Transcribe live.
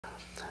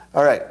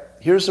All right,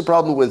 here's the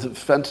problem with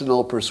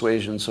fentanyl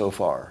persuasion so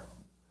far.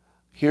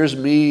 Here's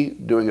me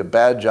doing a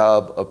bad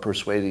job of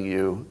persuading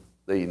you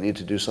that you need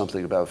to do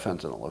something about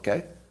fentanyl,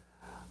 okay?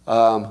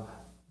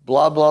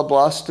 Blah, blah,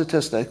 blah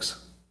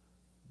statistics,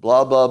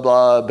 blah, blah,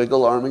 blah big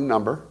alarming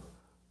number,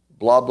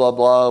 blah, blah,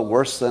 blah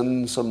worse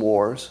than some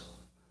wars,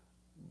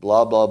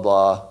 blah, blah,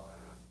 blah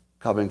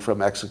coming from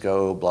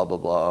Mexico, blah, blah,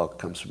 blah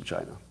comes from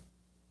China.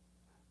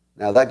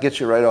 Now that gets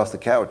you right off the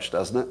couch,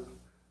 doesn't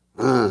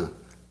it?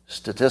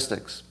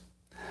 Statistics.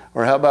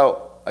 Or how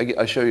about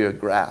I show you a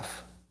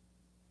graph.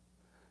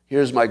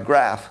 Here's my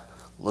graph.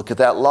 Look at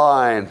that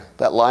line.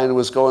 That line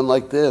was going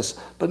like this,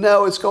 but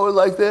now it's going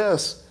like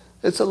this.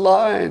 It's a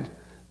line.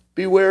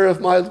 Beware of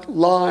my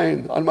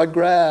line on my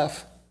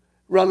graph.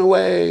 Run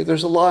away.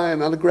 There's a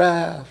line on a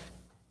graph.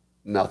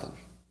 Nothing.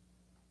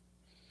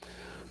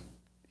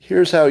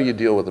 Here's how you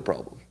deal with the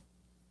problem.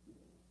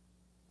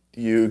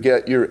 You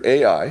get your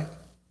AI,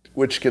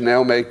 which can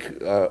now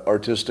make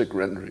artistic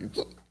renderings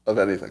of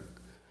anything.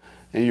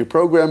 And you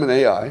program an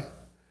AI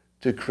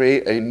to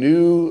create a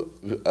new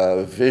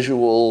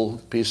visual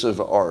piece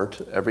of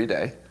art every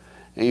day.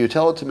 And you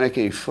tell it to make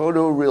a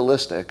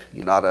photorealistic,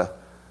 not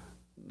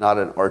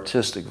an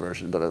artistic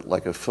version, but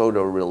like a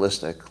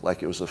photorealistic,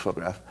 like it was a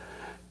photograph,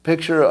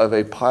 picture of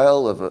a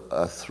pile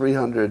of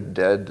 300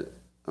 dead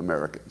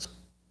Americans,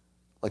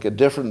 like a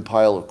different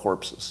pile of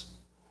corpses.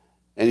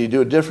 And you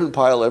do a different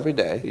pile every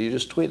day. You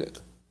just tweet it.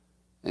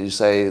 And you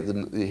say,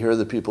 here are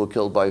the people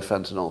killed by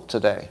fentanyl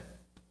today.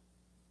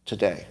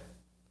 Today.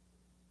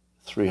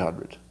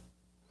 300.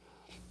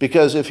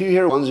 Because if you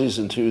hear onesies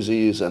and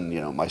twosies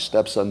and, my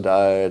stepson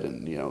died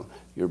and,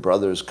 your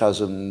brother's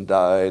cousin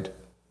died,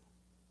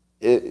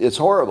 it's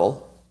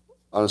horrible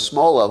on a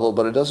small level,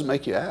 but it doesn't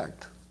make you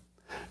act.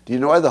 Do you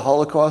know why the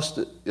Holocaust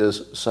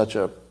is such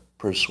a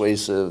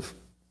persuasive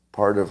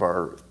part of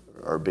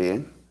our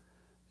being?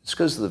 It's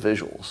because of the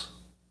visuals.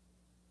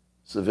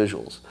 It's the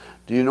visuals.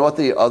 Do you know what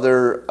the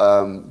other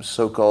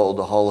so-called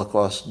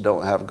Holocausts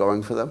don't have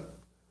going for them?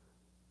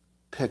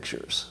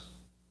 Pictures.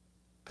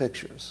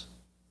 Pictures.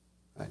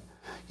 Right?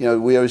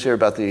 We always hear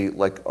about the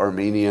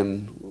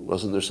Armenian,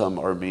 wasn't there some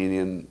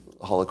Armenian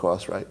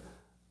Holocaust, right?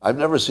 I've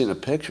never seen a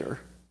picture.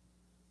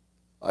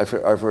 I've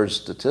heard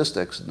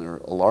statistics and they're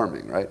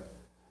alarming, right?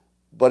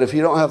 But if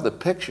you don't have the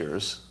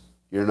pictures,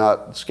 you're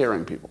not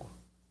scaring people.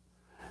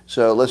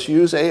 So let's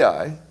use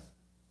AI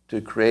to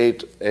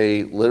create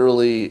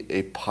literally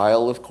a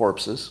pile of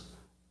corpses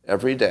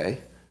every day,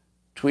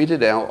 tweet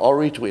it out, I'll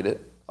retweet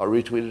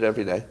it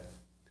every day,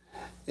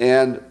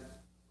 and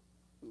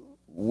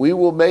we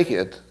will make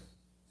it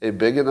a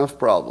big enough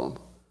problem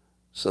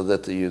so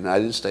that the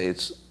United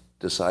States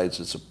decides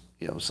it's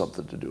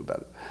something to do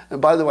about it. And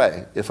by the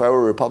way, if I were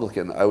a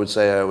Republican, I would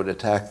say I would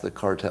attack the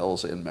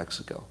cartels in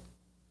Mexico.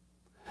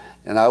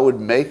 And I would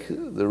make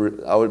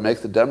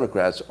the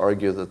Democrats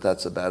argue that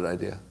that's a bad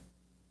idea.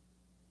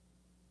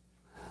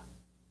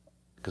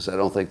 Because I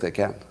don't think they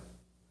can.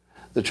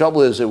 The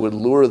trouble is it would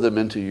lure them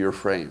into your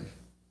frame.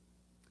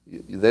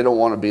 They don't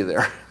want to be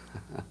there.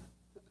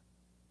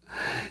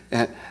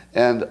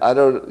 and I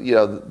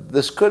don't,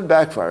 this could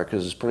backfire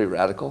because it's pretty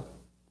radical.